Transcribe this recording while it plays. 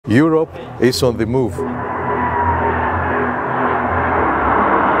Europe is on the move.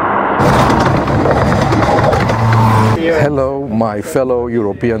 Hello, my fellow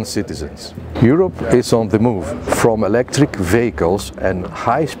European citizens. Europe is on the move from electric vehicles and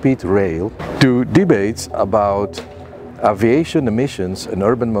high-speed rail to debates about aviation emissions and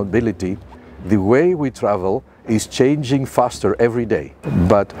urban mobility. The way we travel is changing faster every day.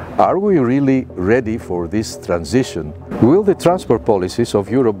 But are we really ready for this transition? Will the transport policies of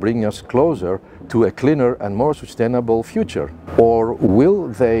Europe bring us closer to a cleaner and more sustainable future? Or will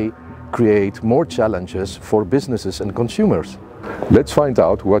they create more challenges for businesses and consumers? Let's find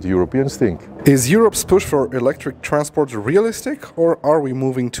out what Europeans think. Is Europe's push for electric transport realistic, or are we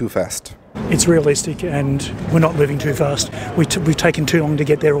moving too fast? It's realistic and we're not moving too fast. We've taken too long to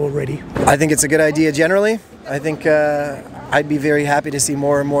get there already. I think it's a good idea generally. I think I'd be very happy to see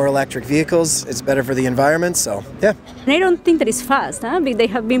more and more electric vehicles. It's better for the environment, so yeah. I don't think that it's fast, they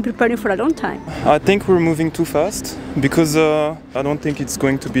have been preparing for a long time. I think we're moving too fast because I don't think it's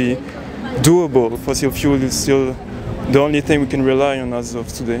going to be doable. Fossil fuel is still the only thing we can rely on as of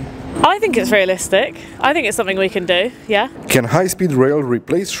today. I think it's realistic. I think it's something we can do, yeah. Can high-speed rail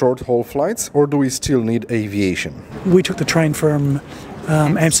replace short-haul flights, or do we still need aviation? We took the train from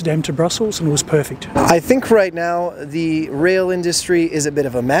Amsterdam to Brussels and it was perfect. I think right now the rail industry is a bit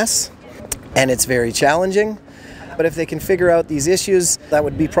of a mess and it's very challenging. But if they can figure out these issues, that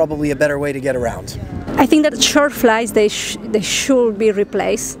would be probably a better way to get around. I think that short flights, they should be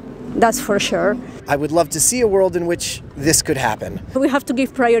replaced. That's for sure. I would love to see a world in which this could happen. We have to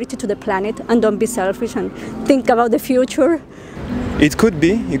give priority to the planet and don't be selfish and think about the future. It could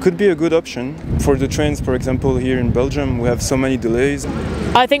be a good option. For the trains, for example, here in Belgium, we have so many delays.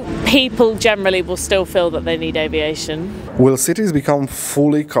 I think people generally will still feel that they need aviation. Will cities become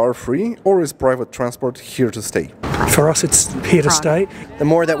fully car-free, or is private transport here to stay? For us, it's here to stay. The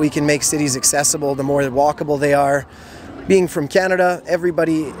more that we can make cities accessible, the more walkable they are. Being from Canada,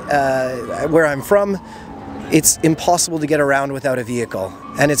 everybody where I'm from, it's impossible to get around without a vehicle,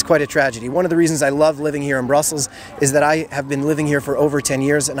 and it's quite a tragedy. One of the reasons I love living here in Brussels is that I have been living here for over 10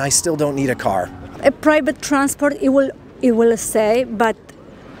 years and I still don't need a car. A private transport, it will stay, but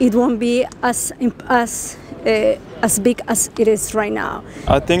it won't be as big as it is right now.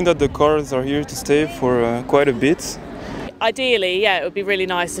 I think that the cars are here to stay for quite a bit. Ideally, yeah, it would be really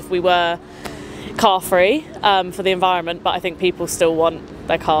nice if we were car-free for the environment, but I think people still want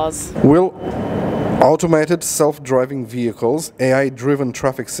their cars. Will automated self-driving vehicles, AI-driven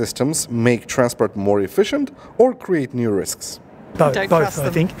traffic systems make transport more efficient or create new risks? Both, I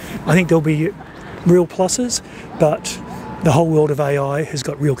think. I think there'll be real pluses, but the whole world of AI has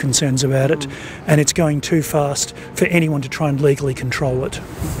got real concerns about it, and it's going too fast for anyone to try and legally control it.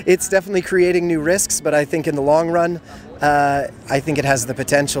 It's definitely creating new risks, but I think in the long run, I think it has the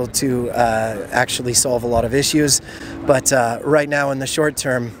potential to actually solve a lot of issues. But right now in the short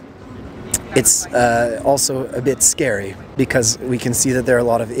term, it's also a bit scary because we can see that there are a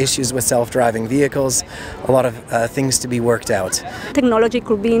lot of issues with self-driving vehicles, a lot of things to be worked out. Technology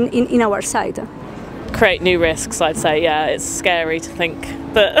could be in our side. Create new risks, I'd say, yeah. It's scary to think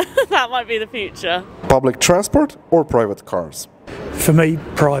that that might be the future. Public transport or private cars? For me,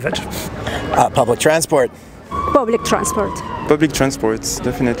 private. Public transport. Public transport. Public transports,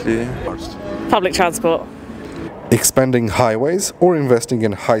 definitely. Public transport. Expanding highways or investing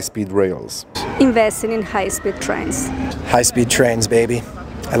in high-speed rails? Investing in high-speed trains. High-speed trains, baby.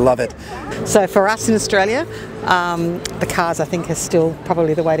 I love it. So for us in Australia, the cars I think are still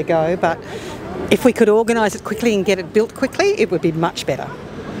probably the way to go, but if we could organise it quickly and get it built quickly, it would be much better.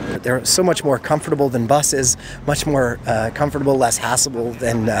 They're so much more comfortable than buses, much more comfortable, less hassleable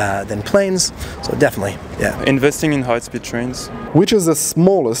than planes. So definitely, yeah. Investing in high-speed trains. Which is the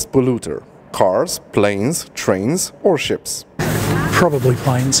smallest polluter? Cars, planes, trains, or ships? Probably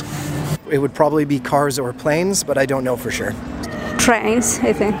planes. It would probably be cars or planes, but I don't know for sure. Trains,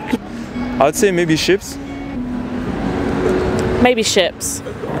 I think. I'd say maybe ships. Maybe ships.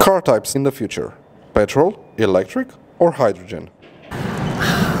 Car types in the future: petrol, electric, or hydrogen?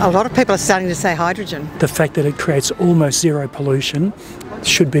 A lot of people are starting to say hydrogen. The fact that it creates almost zero pollution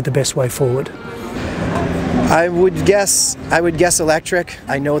should be the best way forward. I would guess electric.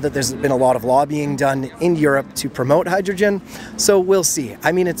 I know that there's been a lot of lobbying done in Europe to promote hydrogen, so we'll see.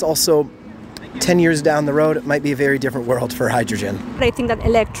 I mean, it's also 10 years down the road, it might be a very different world for hydrogen. I think that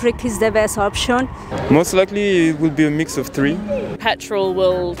electric is the best option. Most likely it will be a mix of three. Petrol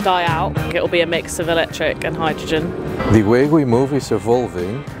will die out. It will be a mix of electric and hydrogen. The way we move is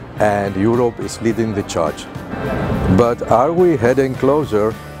evolving and Europe is leading the charge. But are we heading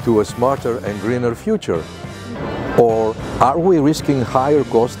closer to a smarter and greener future? Or Are we risking higher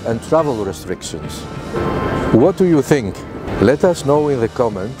cost and travel restrictions? What do you think? Let us know in the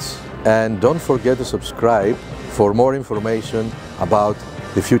comments, and don't forget to subscribe for more information about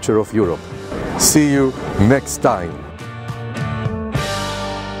the future of Europe. See you next time!